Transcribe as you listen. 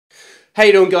How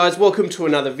you doing, guys? Welcome to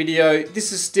another video.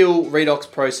 This is still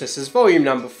redox processes volume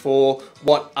number 4.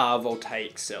 What are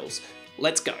voltaic cells?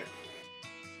 Let's go.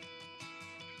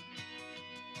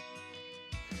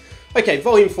 Okay,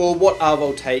 volume 4, what are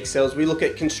voltaic cells? We look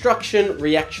at construction,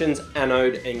 reactions,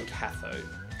 anode and cathode.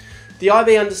 The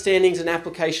IB understandings and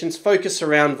applications focus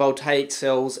around voltaic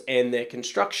cells and their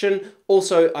construction,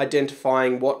 also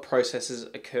identifying what processes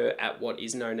occur at what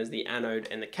is known as the anode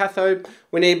and the cathode.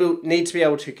 We need to be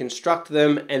able to construct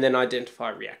them and then identify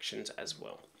reactions as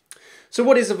well. So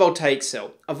what is a voltaic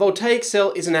cell? A voltaic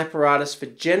cell is an apparatus for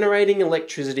generating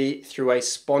electricity through a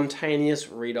spontaneous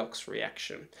redox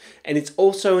reaction. And it's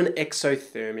also an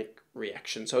exothermic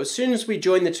reaction. So as soon as we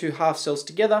join the two half cells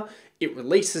together, it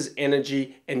releases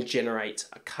energy and generates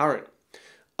a current.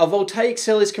 A voltaic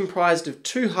cell is comprised of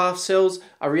two half cells.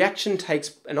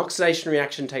 An oxidation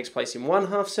reaction takes place in one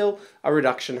half cell, a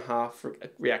reduction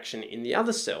reaction in the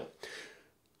other cell.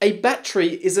 A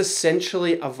battery is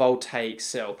essentially a voltaic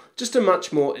cell, just a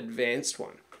much more advanced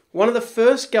one. One of the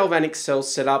first galvanic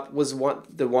cells set up was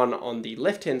the one on the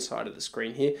left-hand side of the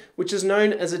screen here, which is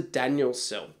known as a Daniell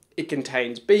cell. It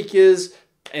contains beakers,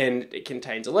 and it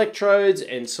contains electrodes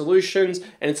and solutions,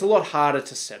 and it's a lot harder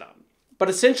to set up. But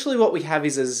essentially what we have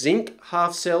is a zinc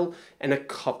half cell and a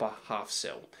copper half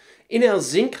cell. In our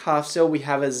zinc half cell, we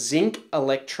have a zinc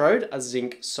electrode, a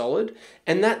zinc solid,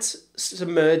 and that's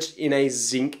submerged in a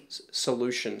zinc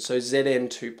solution, so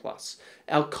Zn2+.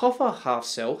 Our copper half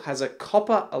cell has a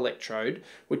copper electrode,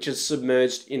 which is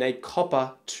submerged in a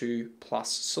copper 2+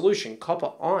 solution,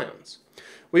 copper ions.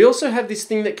 We also have this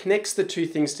thing that connects the two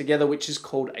things together, which is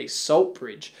called a salt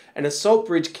bridge. And a salt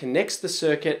bridge connects the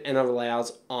circuit and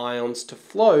allows ions to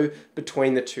flow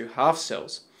between the two half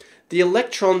cells. The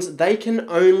electrons, they can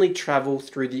only travel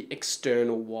through the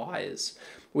external wires.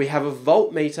 We have a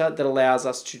voltmeter that allows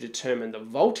us to determine the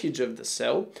voltage of the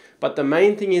cell, but the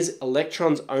main thing is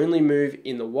electrons only move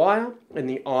in the wire and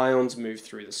the ions move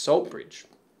through the salt bridge.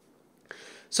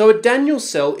 So a Daniell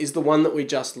cell is the one that we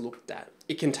just looked at.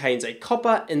 It contains a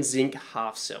copper and zinc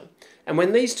half cell. And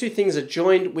when these two things are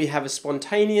joined, we have a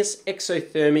spontaneous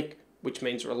exothermic, which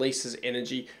means releases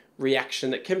energy,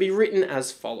 reaction that can be written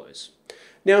as follows.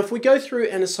 Now, if we go through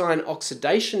and assign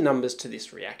oxidation numbers to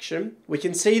this reaction, we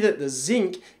can see that the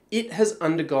zinc, it has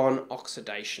undergone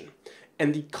oxidation.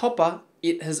 And the copper,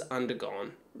 it has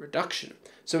undergone reduction.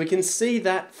 So we can see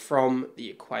that from the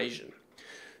equation.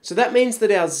 So that means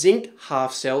that our zinc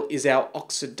half cell is our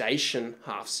oxidation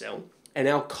half cell, and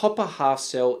our copper half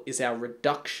cell is our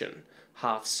reduction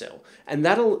half cell. And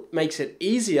that makes it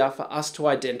easier for us to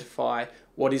identify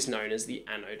what is known as the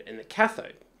anode and the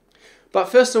cathode. But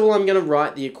first of all, I'm going to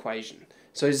write the equation.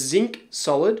 So zinc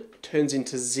solid turns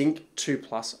into zinc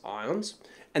 2+ ions.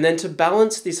 And then to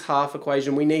balance this half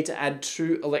equation, we need to add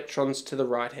 2 electrons to the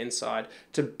right-hand side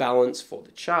to balance for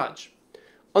the charge.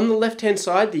 On the left-hand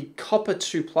side, the copper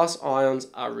 2+ ions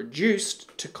are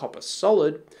reduced to copper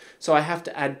solid, so I have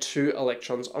to add 2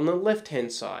 electrons on the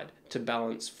left-hand side to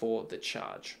balance for the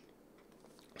charge.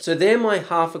 So they're my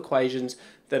half equations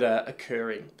that are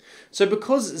occurring. So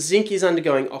because zinc is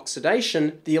undergoing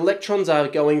oxidation, the electrons are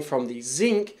going from the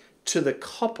zinc to the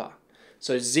copper.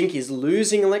 So zinc is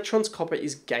losing electrons, copper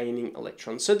is gaining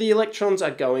electrons. So the electrons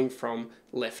are going from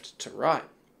left to right.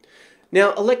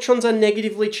 Now, electrons are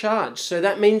negatively charged, so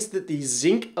that means that the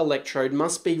zinc electrode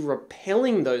must be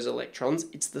repelling those electrons.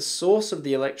 It's the source of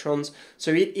the electrons,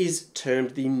 so it is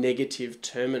termed the negative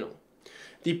terminal.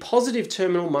 The positive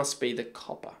terminal must be the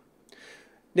copper.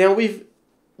 Now, we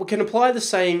can apply the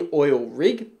saying oil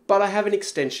rig, but I have an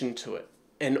extension to it,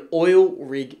 an oil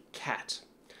rig cat.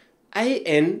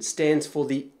 AN stands for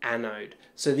the anode,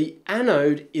 so the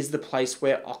anode is the place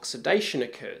where oxidation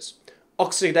occurs.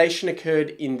 Oxidation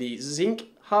occurred in the zinc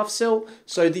half cell,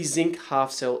 so the zinc half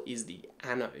cell is the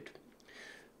anode.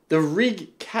 The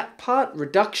rig cat part,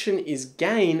 reduction is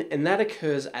gain, and that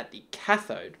occurs at the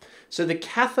cathode. So the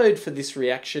cathode for this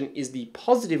reaction is the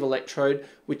positive electrode,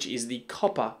 which is the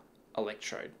copper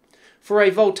electrode. For a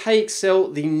voltaic cell,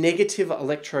 the negative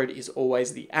electrode is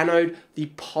always the anode, the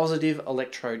positive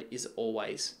electrode is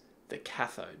always the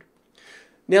cathode.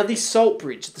 Now the salt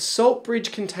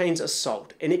bridge contains a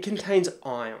salt and it contains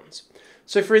ions.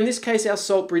 So in this case, our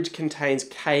salt bridge contains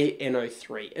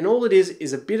KNO3, and all it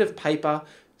is a bit of paper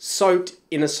soaked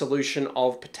in a solution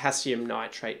of potassium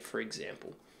nitrate, for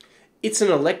example. It's an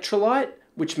electrolyte,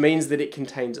 which means that it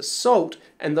contains a salt,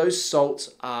 and those salts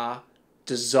are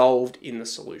dissolved in the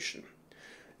solution.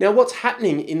 Now what's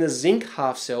happening in the zinc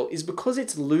half cell is because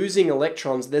it's losing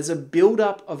electrons, there's a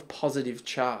buildup of positive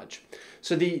charge.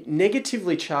 So the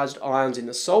negatively charged ions in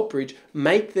the salt bridge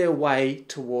make their way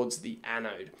towards the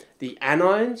anode. The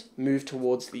anions move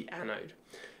towards the anode.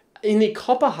 In the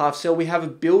copper half cell, we have a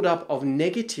buildup of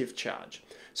negative charge.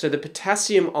 So the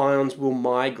potassium ions will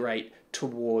migrate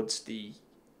towards the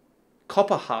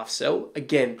copper half cell,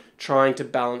 again, trying to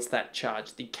balance that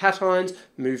charge. The cations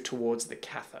move towards the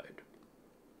cathode.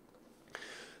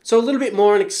 So a little bit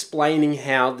more on explaining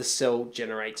how the cell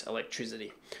generates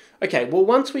electricity. Okay, well,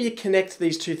 once we connect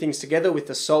these two things together with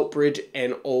the salt bridge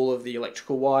and all of the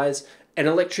electrical wires, an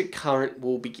electric current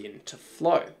will begin to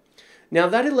flow. Now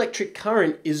that electric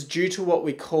current is due to what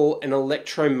we call an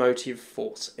electromotive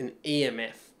force, an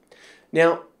EMF.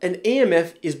 Now, an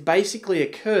EMF is basically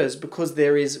occurs because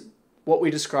there is what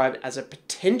we describe as a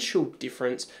potential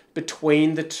difference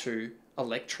between the two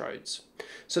electrodes.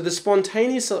 So the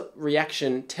spontaneous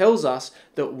reaction tells us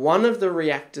that one of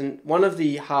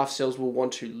the half cells will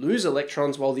want to lose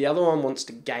electrons while the other one wants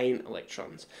to gain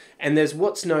electrons. And there's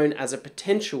what's known as a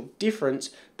potential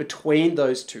difference between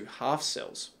those two half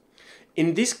cells.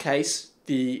 In this case,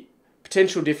 the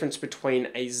potential difference between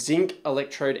a zinc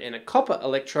electrode and a copper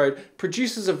electrode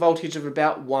produces a voltage of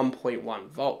about 1.1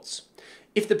 volts.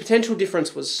 If the potential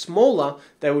difference was smaller,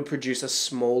 they would produce a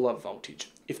smaller voltage.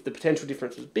 If the potential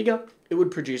difference was bigger, it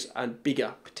would produce a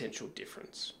bigger potential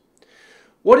difference.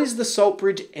 What is the salt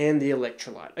bridge and the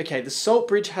electrolyte? Okay, the salt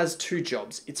bridge has two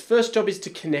jobs. Its first job is to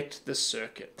connect the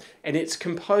circuit, and it's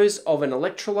composed of an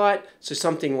electrolyte, so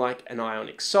something like an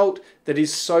ionic salt, that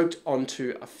is soaked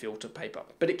onto a filter paper.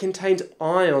 But it contains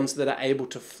ions that are able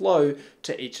to flow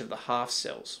to each of the half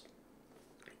cells.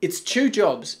 Its two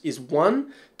jobs is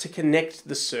one, to connect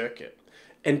the circuit,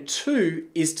 and two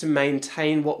is to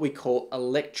maintain what we call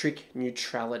electric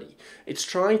neutrality. It's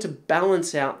trying to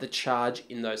balance out the charge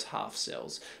in those half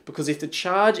cells, because if the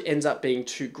charge ends up being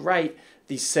too great,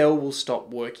 the cell will stop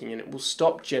working and it will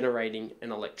stop generating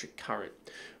an electric current.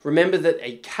 Remember that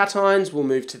cations will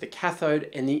move to the cathode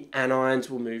and the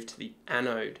anions will move to the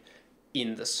anode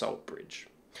in the salt bridge.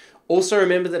 Also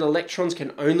remember that electrons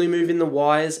can only move in the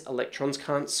wires, electrons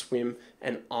can't swim,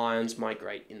 and ions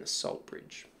migrate in the salt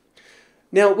bridge.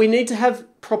 Now, we need to have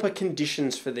proper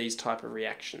conditions for these type of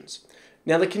reactions.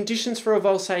 Now, the conditions for a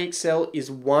voltaic cell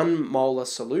is 1 molar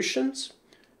solutions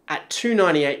at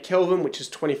 298 Kelvin, which is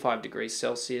 25 degrees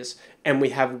Celsius, and we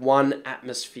have 1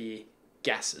 atmosphere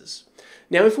gases.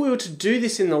 Now, if we were to do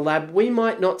this in the lab, we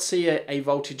might not see a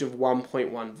voltage of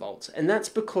 1.1 volts, and that's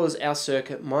because our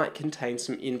circuit might contain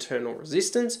some internal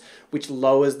resistance, which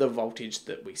lowers the voltage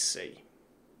that we see.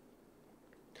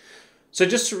 So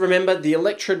just to remember, the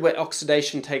electrode where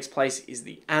oxidation takes place is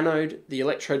the anode. The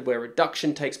electrode where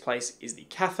reduction takes place is the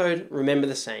cathode. Remember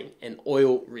the saying, an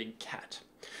oil rig cat.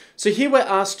 So here we're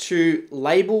asked to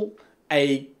label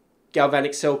a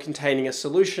galvanic cell containing a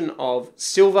solution of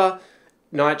silver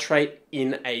nitrate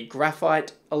in a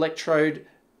graphite electrode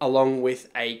along with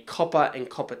a copper and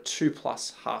copper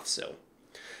 2+ half cell.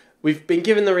 We've been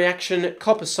given the reaction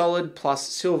copper solid plus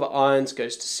silver ions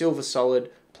goes to silver solid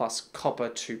plus copper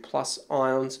 2+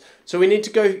 ions. So we need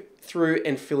to go through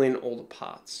and fill in all the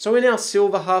parts. So in our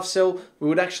silver half cell, we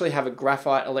would actually have a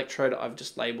graphite electrode. I've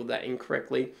just labeled that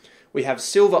incorrectly. We have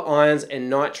silver ions and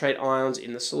nitrate ions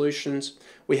in the solutions.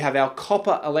 We have our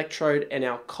copper electrode and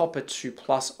our copper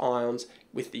 2+ ions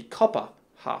with the copper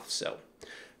half cell.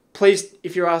 Please,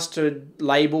 if you're asked to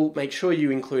label, make sure you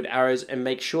include arrows and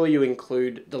make sure you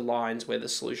include the lines where the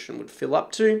solution would fill up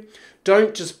to.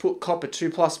 Don't just put copper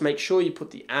 2+, make sure you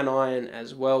put the anion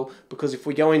as well, because if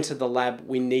we go into the lab,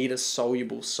 we need a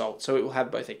soluble salt, so it will have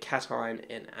both a cation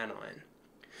and anion.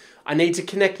 I need to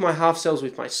connect my half cells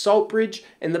with my salt bridge,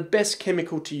 and the best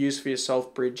chemical to use for your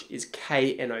salt bridge is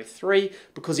KNO3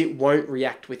 because it won't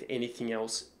react with anything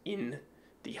else in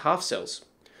the half cells.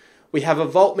 We have a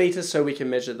voltmeter so we can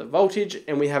measure the voltage,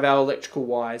 and we have our electrical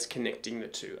wires connecting the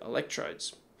two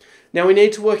electrodes. Now we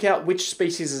need to work out which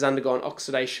species has undergone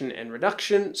oxidation and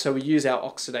reduction, so we use our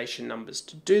oxidation numbers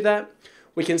to do that.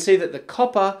 We can see that the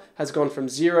copper has gone from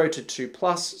 0 to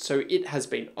 2+, so it has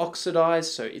been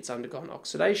oxidized, so it's undergone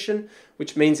oxidation,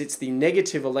 which means it's the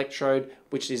negative electrode,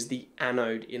 which is the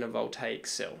anode in a voltaic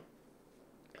cell.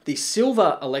 The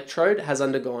silver electrode has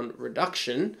undergone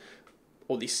reduction,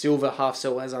 or the silver half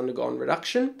cell has undergone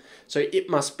reduction, so it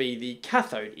must be the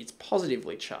cathode, it's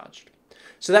positively charged.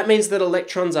 So that means that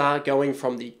electrons are going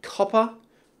from the copper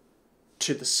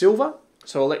to the silver,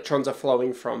 so electrons are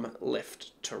flowing from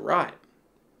left to right.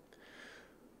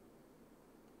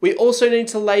 We also need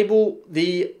to label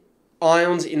the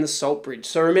ions in the salt bridge.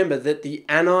 So remember that the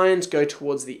anions go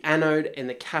towards the anode and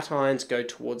the cations go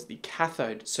towards the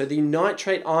cathode. So the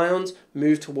nitrate ions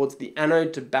move towards the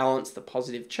anode to balance the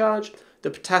positive charge. The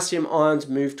potassium ions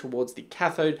move towards the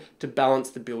cathode to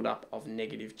balance the buildup of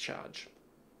negative charge.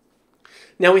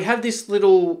 Now we have this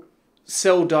little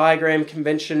cell diagram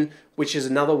convention, which is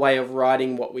another way of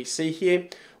writing what we see here.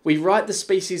 We write the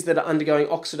species that are undergoing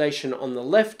oxidation on the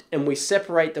left, and we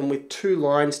separate them with two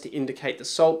lines to indicate the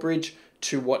salt bridge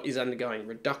to what is undergoing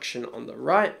reduction on the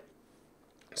right.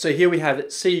 So here we have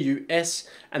CuS,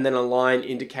 and then a line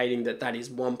indicating that that is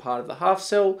one part of the half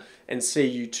cell, and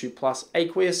Cu2 plus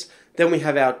aqueous. Then we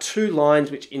have our two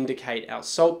lines which indicate our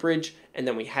salt bridge, and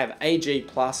then we have Ag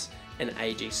plus and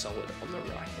Ag solid on the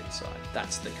right hand side.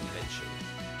 That's the convention.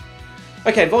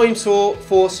 Okay, volume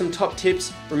for some top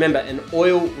tips. Remember, an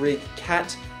oil rig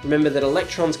cat. Remember that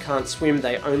electrons can't swim,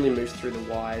 they only move through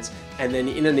the wires. And then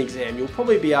in an exam, you'll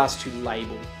probably be asked to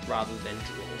label rather than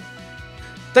draw.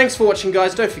 Thanks for watching,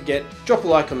 guys. Don't forget, drop a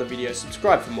like on the video,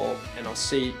 subscribe for more, and I'll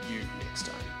see you